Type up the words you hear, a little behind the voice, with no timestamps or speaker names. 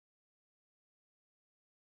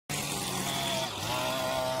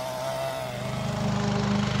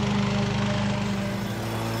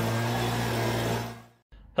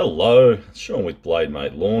Hello, Sean with Blade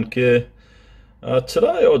Mate Lawn Care.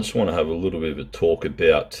 Today I just want to have a little bit of a talk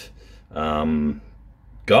about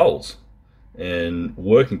goals and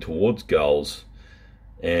working towards goals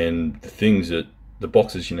and the things that the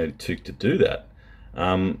boxes you need to tick to do that.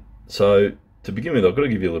 So to begin with, I've got to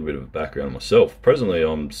give you a little bit of a background on myself. Presently,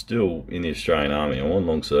 I'm still in the Australian Army. I'm on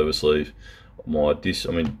long service leave.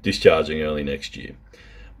 I'm discharging early next year.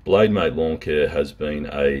 Blade Mate Lawn Care has been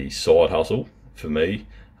a side hustle for me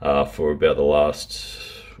for about the last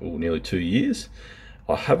nearly 2 years.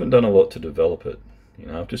 I haven't done a lot to develop it.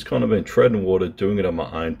 I've just kind of been treading water, doing it at my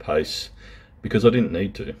own pace because I didn't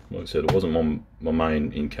need to. Like I said, it wasn't my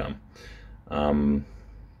main income.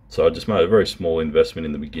 So I just made a very small investment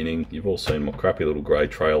in the beginning. You've all seen my crappy little grey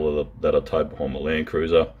trailer that I towed behind my Land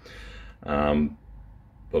Cruiser. I've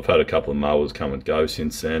had a couple of mowers come and go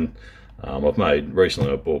since then.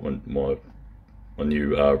 Recently I bought my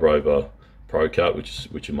new Rover Pro Cut, which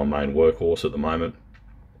is my main workhorse at the moment.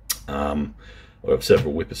 I have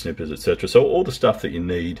several whippersnippers, etc. So all the stuff that you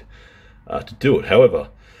need to do it. However,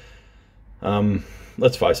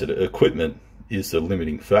 let's face it, equipment is the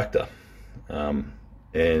limiting factor.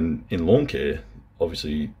 And in lawn care,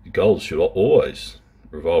 obviously, goals should always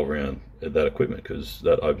revolve around that equipment because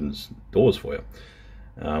that opens doors for you.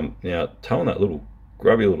 Now, towing that little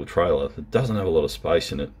grubby little trailer that doesn't have a lot of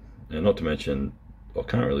space in it, and not to mention, I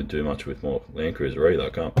can't really do much with my Land Cruiser either. I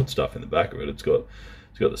can't put stuff in the back of it. It's got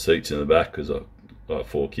the seats in the back because I have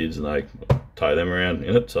 4 kids and they tow them around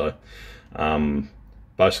in it. So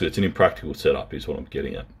basically, it's an impractical setup is what I'm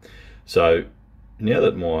getting at. So now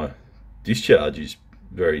that my discharge is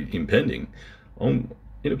very impending, I'm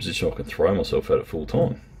in a position I can throw myself at it full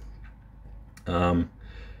time. Now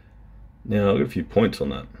I've got a few points on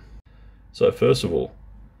that. So first of all,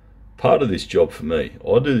 part of this job for me,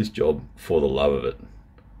 I do this job for the love of it.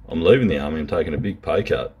 I'm leaving the army and taking a big pay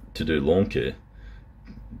cut to do lawn care,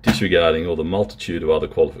 disregarding all the multitude of other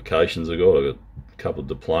qualifications I've got. I've got a couple of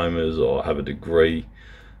diplomas, I have a degree,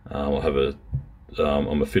 I'm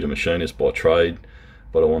a fitter machinist by trade,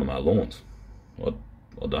 but I want to mow lawns. I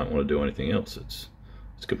don't want to do anything else. It's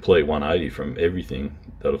a complete 180 from everything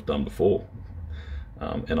that I've done before,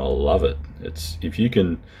 and I love it.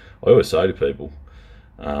 I always say to people,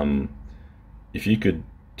 if you could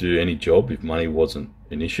do any job, if money wasn't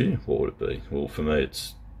an issue, what would it be? Well, for me,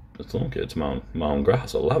 it's lawn care. It's mowing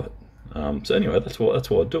grass. I love it. So anyway, that's why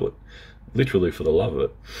I do it, literally for the love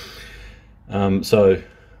of it. So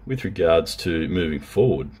with regards to moving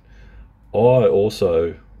forward, I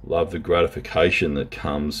also love the gratification that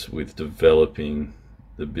comes with developing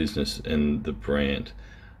the business and the brand.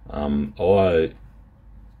 I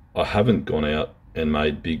haven't gone out and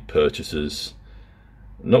made big purchases,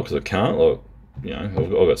 not because I can't. Like, I've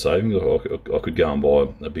got savings. I could go and buy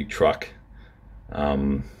a big truck,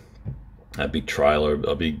 a big trailer,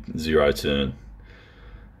 a big zero turn.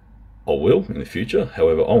 I will in the future.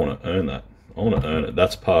 However, I want to earn that. I want to earn it.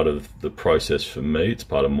 That's part of the process for me. It's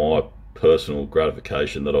part of my personal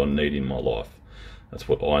gratification that I need in my life. That's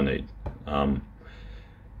what I need.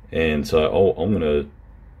 And so I'm going to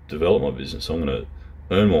develop my business. I'm going to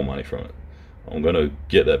earn more money from it. I'm going to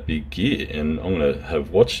get that big gear, and I'm going to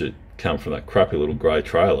have watched it come from that crappy little grey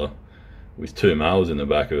trailer with 2 mowers in the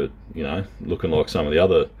back of it, looking like some of the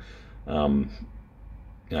other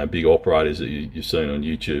big operators that you've seen on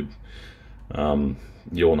YouTube.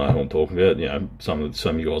 You all know who I'm talking about. Some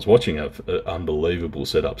of you guys watching have unbelievable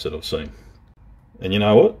setups that I've seen. And you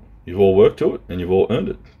know what? You've all worked to it and you've all earned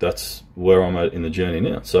it. That's where I'm at in the journey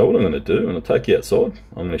now. So what I'm going to do, I'm going to take you outside.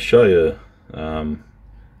 I'm going to show you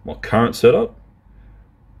my current setup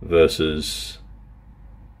versus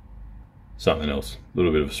something else. A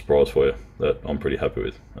little bit of a surprise for you that I'm pretty happy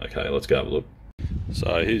with. Okay, let's go have a look.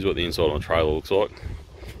 So here's what the inside of my trailer looks like.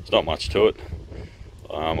 There's not much to it.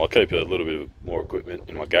 I keep a little bit more equipment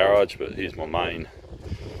in my garage, but here's my main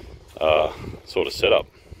sort of setup.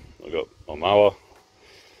 I've got my mower.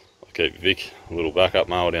 I keep Vic a little backup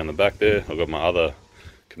mower down the back there. I've got my other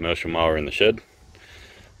commercial mower in the shed.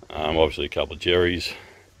 Obviously a couple of Jerry's.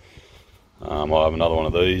 I have another one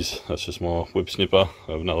of these. That's just my whip snipper.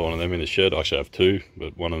 I have another one of them in the shed. I actually have 2,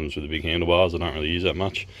 but one of them's with the big handlebars. I don't really use that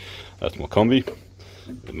much. That's my combi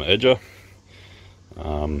with my edger.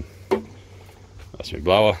 That's my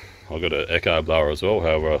blower. I've got an Echo blower as well.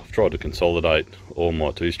 However, I've tried to consolidate all my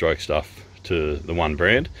 2-stroke stuff to the one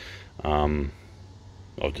brand. I've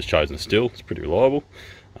just chosen Stihl. It's pretty reliable.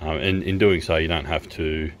 And in doing so, you don't have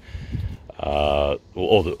to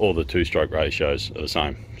all the 2-stroke ratios are the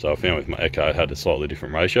same. So I found with my Echo it had a slightly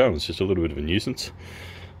different ratio, and it's just a little bit of a nuisance.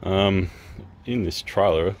 In this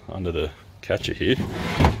trailer under the catcher here,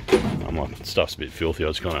 My stuff's a bit filthy. I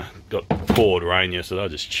just kind of got poured rain yesterday. I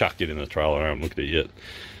just chucked it in the trailer. I haven't looked at it yet.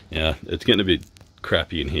 Yeah, it's getting a bit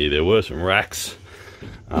crappy in here. There were some racks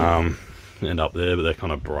and up there, but they're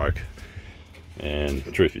kind of broke. And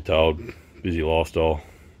truth be told, busy lifestyle,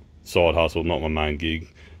 side hustle, not my main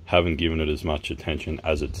gig. Haven't given it as much attention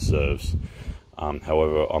as it deserves.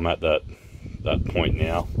 However, I'm at that point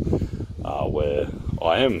now where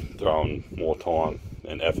I am throwing more time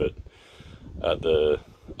and effort at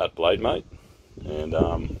BladeMate, and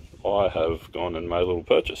I have gone and made a little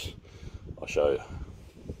purchase. I'll show you.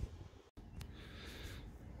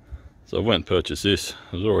 So I went and purchased this.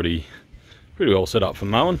 It was already pretty well set up for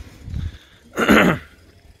mowing.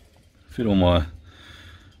 Fit all my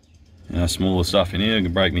smaller stuff in here. I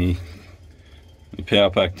can break my power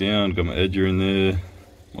pack down. Got my edger in there,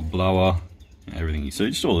 my blower, everything you see.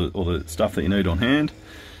 Just all the stuff that you need on hand.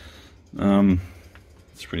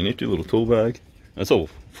 It's pretty nifty little tool bag. It's all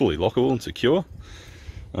fully lockable and secure.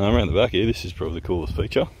 Around the back here, this is probably the coolest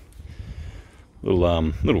feature.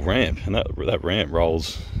 Little ramp, and that ramp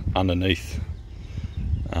rolls underneath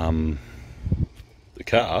the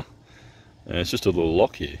car, and it's just a little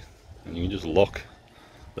lock here, and you can just lock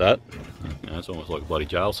that. It's almost like a bloody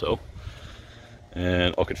jail cell.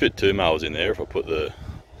 And I could fit 2 mowers in there if I put the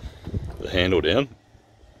handle down,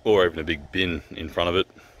 or even a big bin in front of it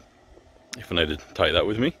if I need to take that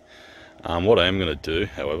with me. What I am going to do,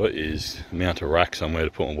 however, is mount a rack somewhere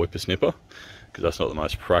to put my whipper snipper, because that's not the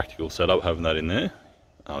most practical setup, having that in there.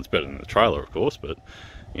 It's better than the trailer, of course, but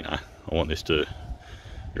you know, I want this to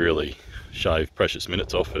really shave precious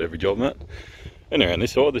minutes off at every job I'm at. And around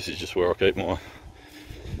this side, this is just where I keep my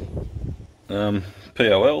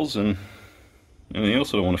POLs and anything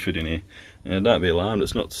else that I want to fit in here. And don't be alarmed,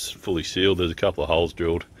 it's not fully sealed. There's a couple of holes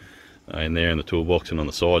drilled in there in the toolbox and on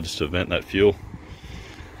the side just to vent that fuel.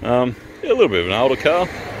 Yeah, a little bit of an older car,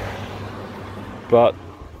 but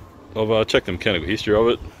I've checked the mechanical history of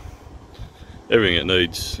it. Everything it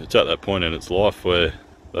needs, it's at that point in its life where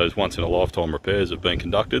those once in a lifetime repairs have been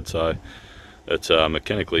conducted. So it's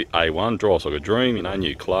mechanically A1, drives like a dream. You know,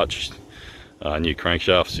 new clutch, new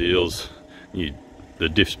crankshaft seals, the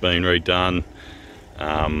diff's been redone,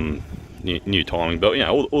 new timing belt. You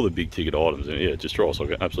know, all the big ticket items. And yeah, it just drives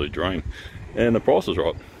like an absolute dream. And the price is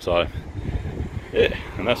right. So yeah,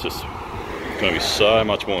 and that's just going to be so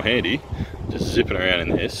much more handy, just zipping around in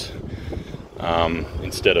this,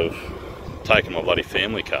 instead of taking my bloody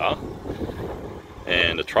family car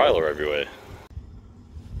and a trailer everywhere.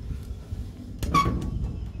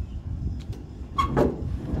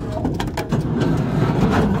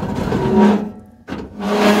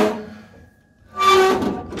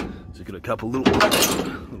 So got a couple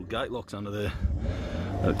little gate locks under there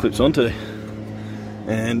that it clips onto.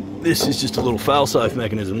 And this is just a little fail-safe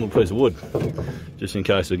mechanism, a little piece of wood, just in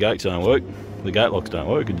case the gates don't work, the gate locks don't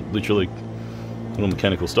work. It literally a little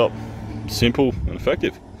mechanical stop. Simple and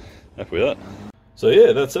effective. Happy with that. So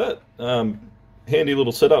yeah, that's that. Handy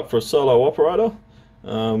little setup for a solo operator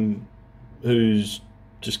who's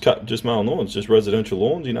just mowing lawns, just residential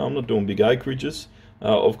lawns. You know, I'm not doing big acreages.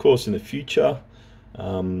 Of course, in the future,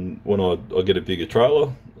 when I get a bigger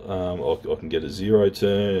trailer, I can get a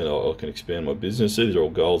 0-turn, I can expand my business. These are all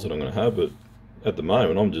goals that I'm going to have, but at the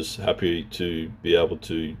moment I'm just happy to be able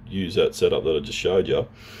to use that setup that I just showed you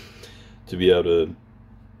to be able to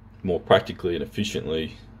more practically and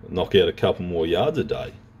efficiently knock out a couple more yards a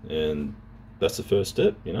day. And that's the first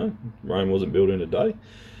step. You know, Rome wasn't built in a day.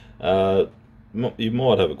 You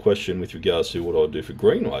might have a question with regards to what I do for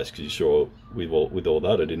green waste, because you saw with all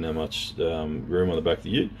that I didn't have much room on the back of the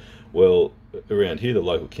ute. Well, around here the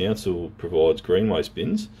local council provides green waste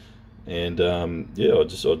bins, and yeah, I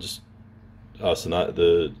just ask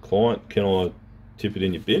the client, can I tip it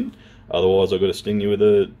in your bin? Otherwise I've got to sting you with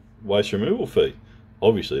a waste removal fee.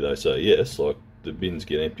 Obviously they say yes, like the bins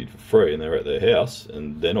get emptied for free and they're at their house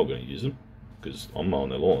and they're not going to use them because I'm mowing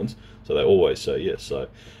their lawns, so they always say yes. So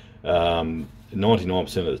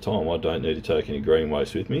 99% of the time I don't need to take any green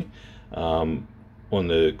waste with me. On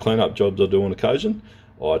the clean-up jobs I do on occasion,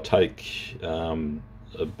 I take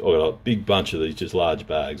I've got a big bunch of these just large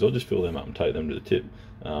bags. I'll just fill them up and take them to the tip.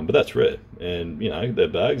 But that's rare, and you know, their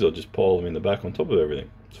bags, I'll just pile them in the back on top of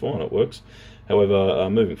everything. It's fine, it works. However,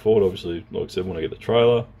 moving forward, obviously, like I said, when I get the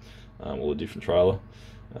trailer, or a different trailer,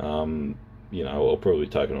 you know, I'll probably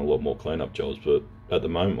take on a lot more clean-up jobs. But at the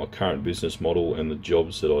moment, my current business model and the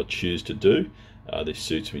jobs that I choose to do, this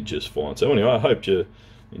suits me just fine. So anyway, I hope you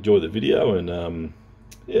enjoy the video, and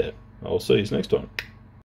yeah, I'll see you next time.